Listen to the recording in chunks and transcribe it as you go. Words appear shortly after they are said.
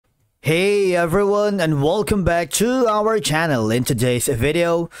Hey everyone, and welcome back to our channel. In today's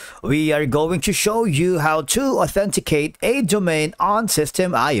video, we are going to show you how to authenticate a domain on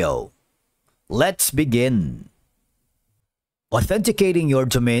System.io. Let's begin. Authenticating your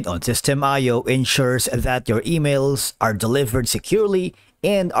domain on System.io ensures that your emails are delivered securely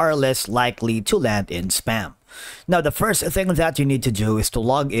and are less likely to land in spam. Now, the first thing that you need to do is to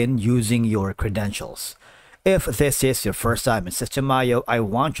log in using your credentials. If this is your first time in System.io, I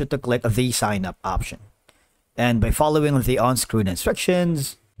want you to click the sign up option. And by following the on-screen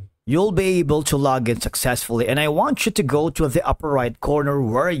instructions, you'll be able to log in successfully. And I want you to go to the upper right corner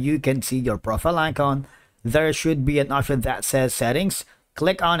where you can see your profile icon. There should be an option that says settings.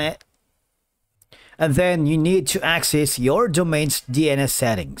 Click on it. And then you need to access your domain's DNS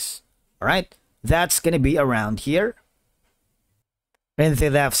settings. All right, that's going to be around here. In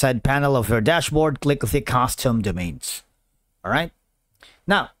the left side panel of your dashboard, click the custom domains. All right.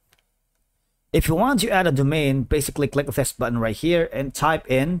 Now, if you want to add a domain, basically click this button right here and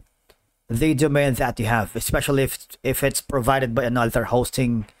type in the domain that you have, especially if it's provided by another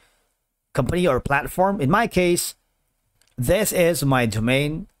hosting company or platform. In my case, this is my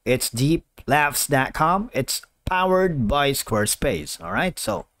domain. It's deeplaughs.com. It's powered by Squarespace. All right.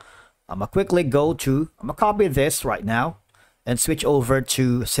 So I'm going to copy this right now and switch over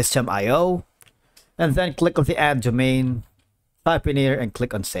to System.io, and then click on the add domain, type in here and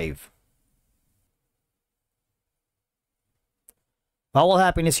click on save. What will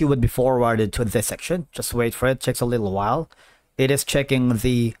happen is you would be forwarded to this section. Just wait for it. It takes a little while. It is checking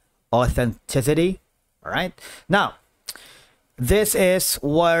the authenticity. All right. Now, this is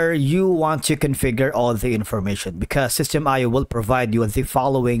where you want to configure all the information, because System.io will provide you with the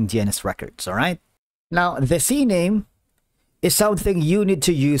following DNS records. All right. Now, the CNAME is something you need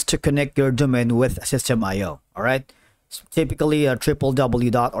to use to connect your domain with System.io. All right. So typically a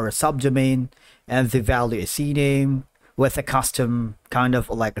www or a subdomain, and the value is CNAME with a custom kind of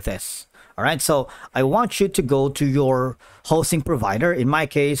like this. All right. So I want you to go to your hosting provider. In my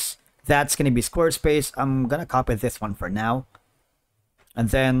case, that's going to be Squarespace. I'm going to copy this one for now. And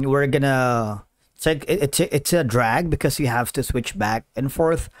then we're going to take it's a drag because you have to switch back and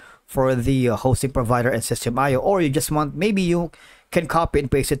forth for the hosting provider and System.io, or you just want, maybe you can copy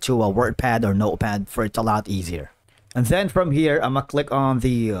and paste it to a WordPad or Notepad for it a lot easier. And then from here, I'm gonna click on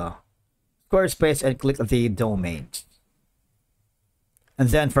the Squarespace and click the domains. And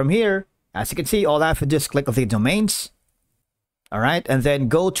then from here, as you can see, all I have to do is click the domains. All right, and then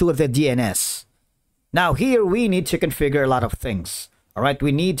go to the DNS. Now here we need to configure a lot of things. All right,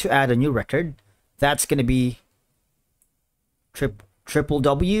 we need to add a new record. That's gonna be triple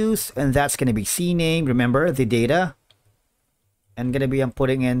W's, and that's going to be CNAME. Remember the data, and going to be I'm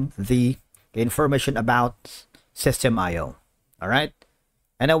putting in the information about System.io. All right,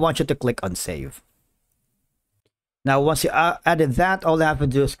 and I want you to click on save. Now once you added that, all I have to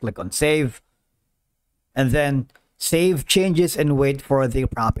do is click on save, and then save changes and wait for the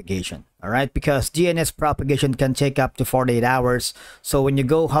propagation. All right, because DNS propagation can take up to 48 hours. So when you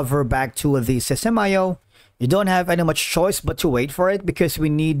go hover back to the System.io, you don't have any much choice but to wait for it, because we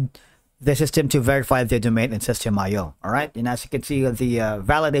need the system to verify the domain in System.io. All right. And as you can see, the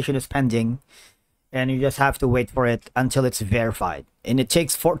validation is pending, and you just have to wait for it until it's verified. And it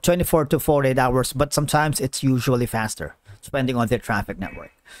takes 24 to 48 hours, but sometimes it's usually faster, depending on the traffic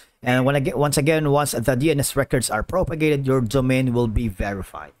network. And once the DNS records are propagated, your domain will be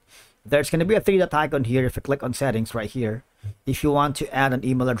verified. There's going to be a 3-dot icon here. If you click on settings right here, if you want to add an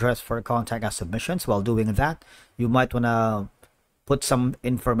email address for contact us submissions, while doing that, you might want to put some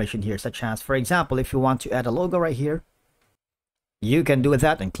information here, such as, for example, if you want to add a logo right here, you can do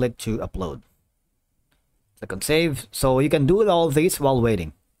that and click to upload. Click on save. So you can do all these while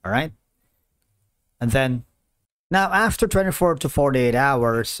waiting. All right. And then now after 24 to 48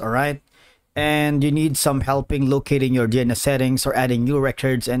 hours, all right, and you need some helping locating your DNS settings or adding new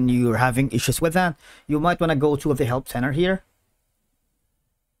records, and you're having issues with that, you might want to go to the help center here.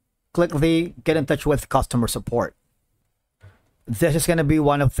 Click the get in touch with customer support. This is going to be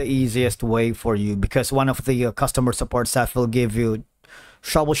one of the easiest way for you, because one of the customer support staff will give you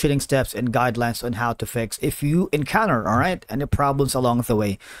troubleshooting steps and guidelines on how to fix if you encounter, all right, any problems along the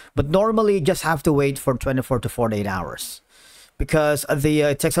way. But normally you just have to wait for 24 to 48 hours. Because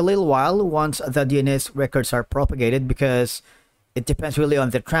it takes a little while once the DNS records are propagated, because it depends really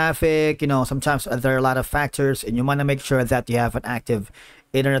on the traffic. You know, sometimes there are a lot of factors, and you want to make sure that you have an active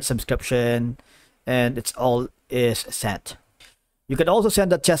internet subscription and it's all is set. You can also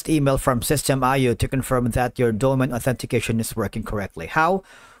send a test email from System.io to confirm that your domain authentication is working correctly. How?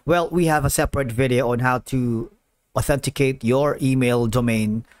 Well, we have a separate video on how to authenticate your email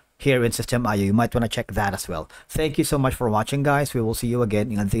domain here in System IO. You might want to check that as well. Thank you so much for watching, guys. We will see you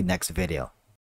again in the next video.